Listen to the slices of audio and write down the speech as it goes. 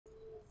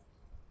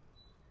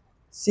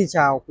Xin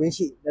chào quý anh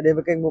chị đã đến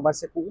với kênh mua bán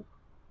xe cũ.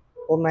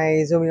 Hôm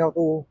nay Dương Minh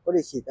Auto có địa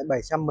chỉ tại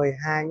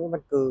 712 Nguyễn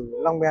Văn Cừ,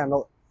 Long Biên, Hà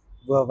Nội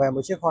vừa về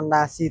một chiếc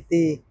Honda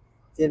City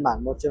phiên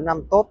bản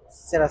 1.5 top.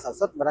 Xe là sản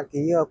xuất và đăng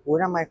ký cuối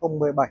năm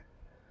 2017,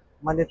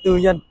 mang tên tư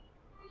nhân.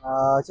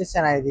 Chiếc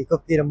xe này thì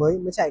cực kỳ là mới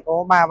chạy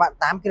có 3 vạn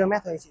 8 km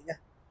thôi anh chị nhé.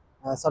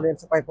 Sau đây em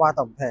sẽ quay qua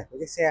tổng thể của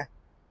chiếc xe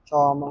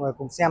cho mọi người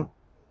cùng xem.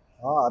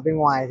 Ở bên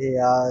ngoài thì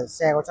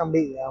xe có trang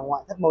bị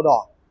ngoại thất màu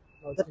đỏ,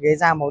 nội thất ghế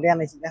da màu đen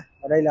này chị nhé.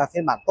 Và đây là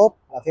phiên bản top,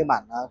 là phiên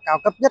bản cao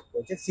cấp nhất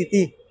của chiếc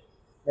City.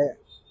 Đây,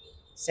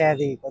 xe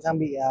thì có trang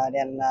bị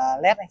đèn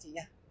led anh chị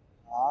nhé.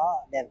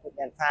 Đó,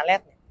 đèn pha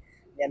led này,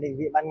 đèn định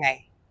vị ban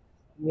ngày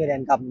như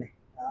đèn gầm này.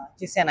 Đó,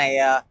 chiếc xe này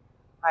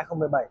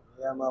 2017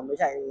 mà mới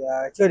chạy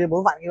chưa đến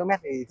 4 vạn km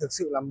thì thực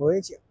sự là mới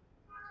anh chị.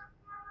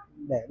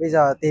 Để bây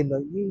giờ tìm được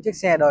những chiếc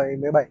xe đời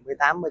 17,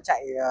 18 mà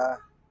chạy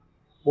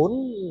 4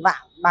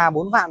 vạn, 3,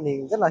 4 vạn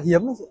thì rất là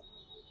hiếm anh chị.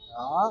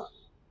 Đó,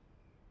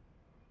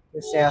 chiếc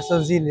xe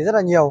sơn zin thì rất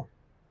là nhiều,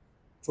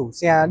 chủ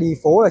xe đi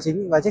phố là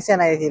chính. Và chiếc xe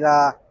này thì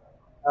là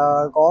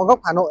có gốc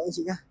Hà Nội anh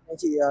chị nhé. Anh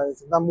chị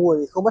chúng ta mua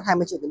thì không mất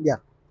 20 triệu tiền biển.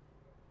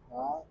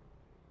 Đó,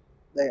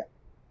 đây ạ.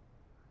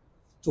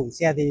 Chủ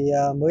xe thì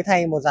mới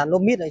thay một dàn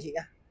lốp mít này chị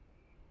nhé,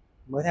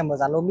 mới thay một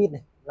dàn lốp mít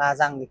này, la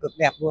răng thì cực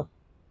đẹp luôn.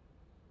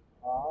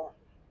 Đó,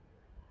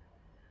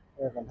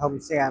 đây là phần hông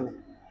xe này,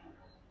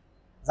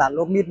 dàn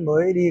lốp mít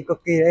mới đi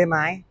cực kỳ êm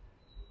ái.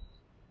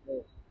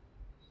 Đây,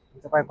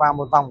 chúng ta quay qua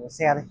một vòng của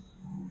xe đây.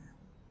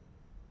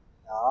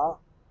 Đó,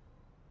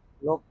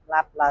 lốp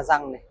láp la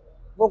răng này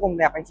vô cùng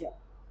đẹp anh chị ạ.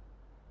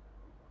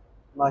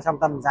 Mà trong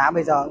tầm giá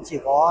bây giờ chỉ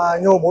có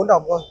nhô 4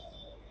 đồng thôi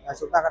là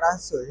chúng ta đã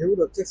sở hữu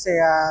được chiếc xe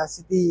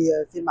City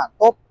phiên bản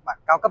top, bản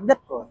cao cấp nhất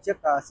của chiếc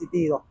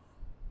City rồi.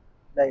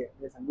 Đây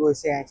là phần đuôi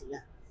xe anh chị nhé.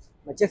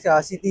 Mà chiếc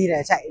City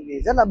này chạy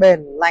thì rất là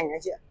bền lành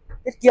anh chị ạ,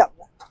 tiết kiệm.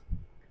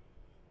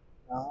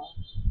 Đó,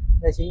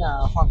 đây chính là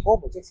khoang cốp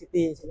của chiếc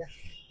City anh chị nhé.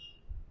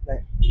 Đây,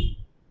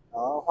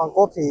 đó, khoang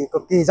cốp thì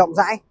cực kỳ rộng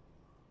rãi.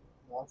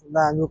 Đó, chúng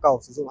ta nhu cầu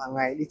sử dụng hàng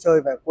ngày đi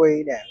chơi về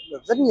quê để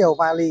được rất nhiều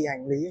vali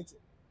hành lý anh chị.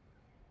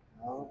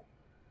 Đó,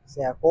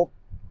 xe cốp,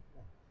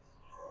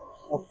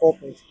 cốp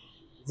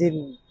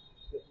zin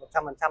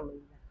 100%.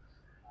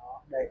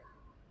 Đó, đây.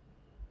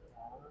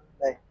 Đó,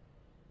 đây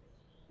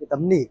cái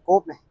tấm nỉ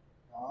cốp này,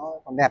 đó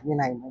còn đẹp như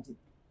này anh chị.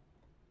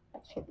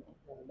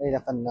 Đây là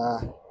phần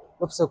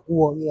lốp sơ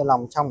cua như là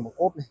lòng trong của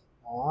cốp này.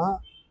 Đó,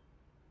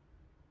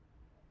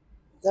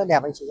 rất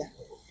đẹp anh chị nhé.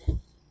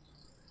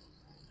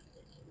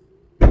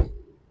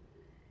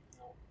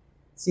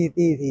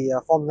 City thì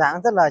form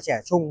dáng rất là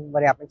trẻ trung và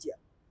đẹp anh chị ạ.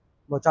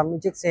 Một trong những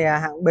chiếc xe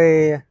hạng B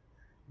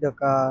được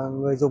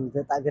người dùng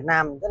tại Việt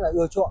Nam rất là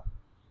ưa chuộng.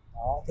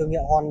 Đó, thương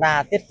hiệu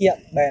Honda, tiết kiệm,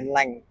 bền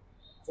lành,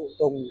 phụ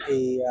tùng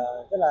thì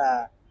rất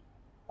là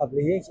hợp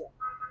lý anh chị ạ.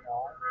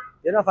 Đó,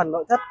 đến là phần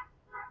nội thất.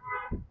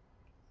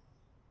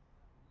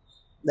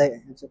 Đây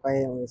em sẽ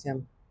quay mọi người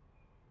xem.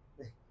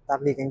 Đây,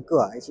 tắt đi cánh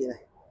cửa anh chị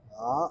này.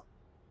 Đó,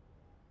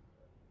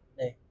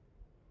 đây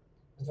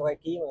em sẽ quay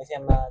kỹ mọi người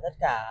xem tất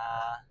cả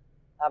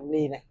tắp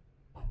ly này,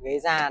 ghế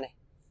da này.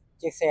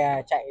 Chiếc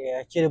xe chạy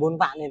chưa đến 4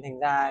 vạn nên thành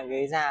ra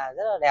ghế da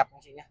rất là đẹp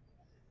anh chị nhé.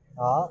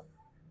 Đó,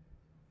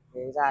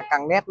 ghế da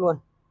căng đét luôn,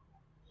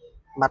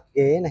 mặt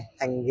ghế này,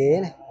 thành ghế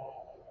này,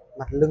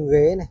 mặt lưng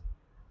ghế này.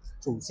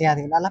 Chủ xe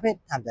thì đã lắp hết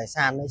thảm trải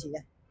sàn đấy chị nhé,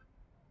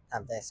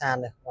 thảm trải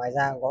sàn này. Ngoài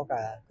ra có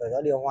cả cửa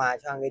gió điều hòa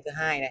cho hàng ghế thứ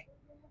hai này.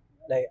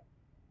 Đây,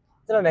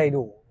 rất là đầy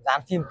đủ,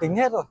 dán phim kính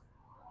hết rồi.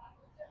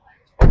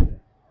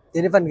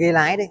 Tiến đến phần ghế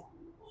lái đây,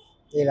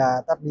 đây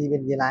là tắp đi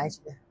bên ghế lái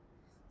chị nhé.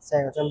 Xe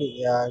có trang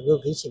bị gương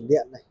kính chỉnh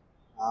điện này.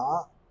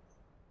 Đó,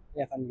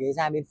 đây là phần ghế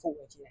da bên phụ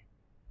này chị này.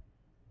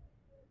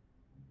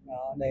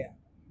 Đó, đây ạ.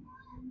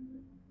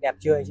 Đẹp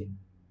chưa anh chị?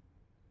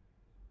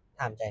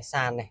 Thảm trải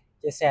sàn này,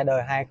 chiếc xe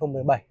đời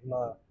 2017 mà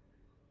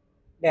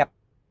đẹp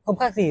không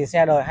khác gì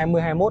xe đời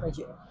 2021 anh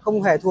chị,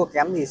 không hề thua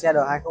kém gì xe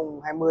đời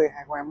 2020,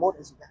 2021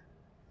 anh chị cả.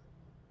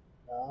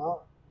 Đó,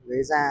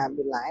 ghế da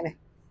bên lái này,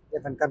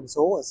 đây phần cần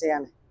số của xe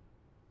này.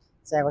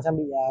 Xe có trang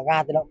bị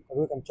ga tự động,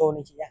 cruise control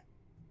anh chị nhé.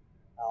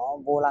 Đó,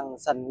 vô lăng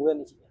sần nguyên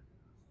anh chị.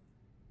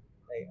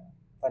 Đây,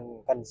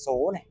 phần cần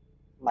số này,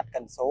 mặt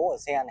cần số của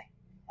xe này.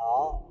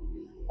 Đó,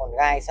 còn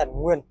gai sần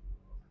nguyên.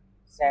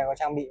 Xe có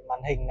trang bị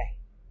màn hình này.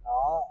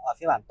 Đó, ở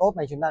phiên bản top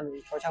này chúng ta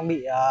có trang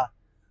bị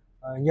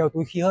nhiều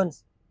túi khí hơn.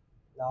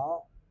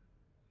 Đó,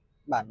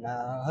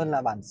 hơn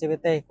là bản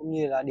CVT, cũng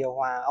như là điều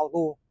hòa auto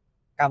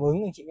cảm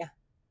ứng anh chị nhé.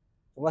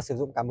 Chúng ta sử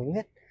dụng cảm ứng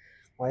hết.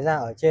 Ngoài ra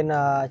ở trên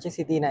chiếc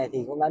City này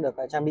thì cũng đã được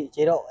trang bị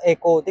chế độ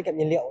eco, tiết kiệm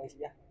nhiên liệu anh chị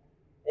nhé.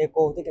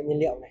 Eco tiết kiệm nhiên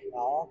liệu này,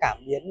 đó, cảm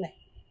biến này,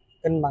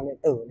 cân bằng điện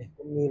tử này,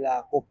 cũng như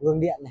là cụp gương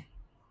điện này.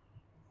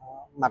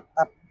 Đó, mặt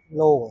tắp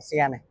lô của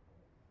xe này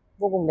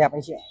vô cùng đẹp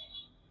anh chị ạ.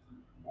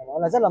 Nó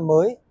là rất là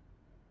mới,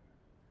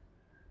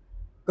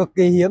 cực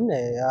kỳ hiếm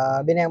để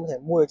bên em có thể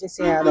mua được chiếc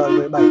xe đời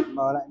 17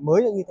 mà lại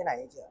mới được như thế này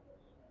anh chị ạ.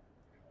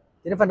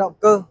 Thế là phần động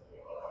cơ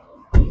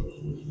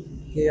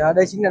thì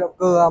đây chính là động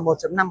cơ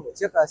 1.5 của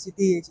chiếc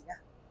City anh chị nhé.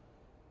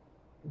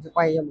 Mình sẽ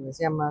quay cho mọi người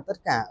xem tất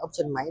cả ốc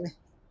chân máy này.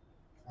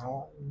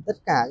 Đó, tất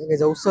cả những cái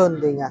dấu sơn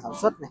từ nhà sản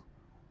xuất này.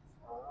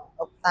 Đó,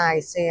 ốc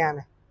tai xe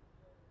này,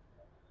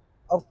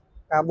 ốc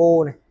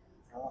cabo này.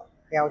 Đó,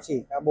 keo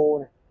chỉ cabo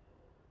này.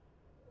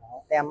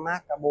 Đó, tem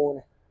mác cabo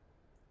này,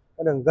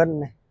 có đường gân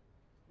này,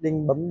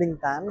 đinh bấm đinh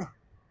tán này.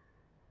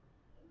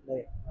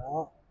 Đây,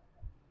 đó,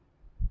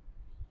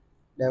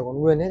 đều còn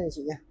nguyên hết anh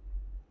chị nhé.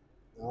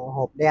 Đó,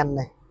 hộp đen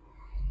này,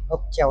 ốc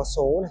treo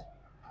số này.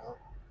 Đó,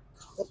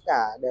 tất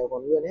cả đều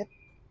còn nguyên hết.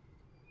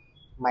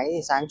 Máy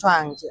thì sáng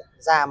choang chị ạ,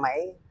 ra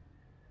máy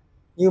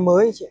như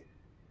mới chị ạ.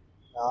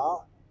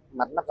 Đó,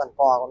 mặt nắp dàn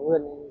cò còn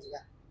nguyên chị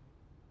ạ.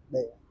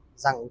 Đây,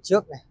 rằng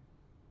trước này,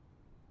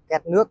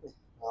 két nước này.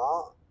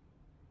 Đó,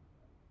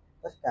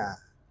 tất cả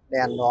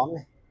đèn đóm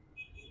này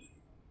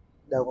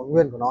đều còn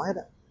nguyên của nó hết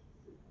ạ.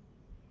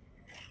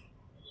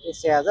 Chiếc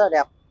xe rất là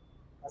đẹp.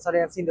 Và sau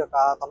đây em xin được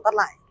tóm tắt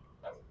lại.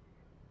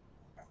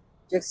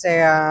 Chiếc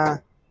xe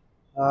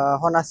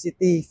Honda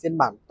City phiên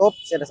bản top,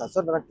 xe được sản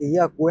xuất và đăng ký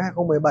cuối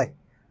 2017,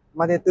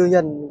 mang tên tư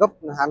nhân gốc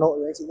Hà Nội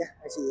rồi anh chị nhé.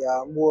 Anh chị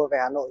mua về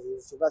Hà Nội thì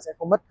chúng ta sẽ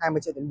không mất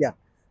 20 triệu tiền biển.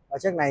 Và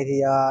chiếc này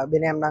thì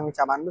bên em đang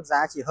chào bán mức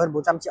giá chỉ hơn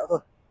 400 triệu thôi,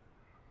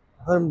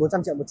 hơn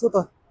 400 triệu một chút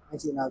thôi. Anh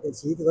chị nào thiện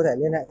chí thì có thể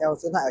liên hệ theo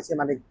số điện thoại ở trên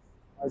màn hình.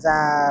 Ngoài ra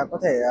có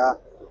thể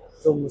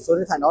dùng số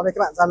điện thoại đó để các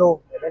bạn Zalo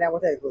để bên em có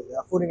thể gửi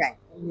full hình ảnh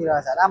cũng như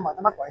là giải đáp mọi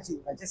thắc mắc của anh chị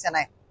về chiếc xe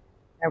này.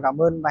 Em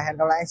cảm ơn và hẹn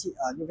gặp lại anh chị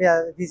ở những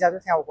video tiếp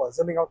theo của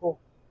Dương Minh Auto.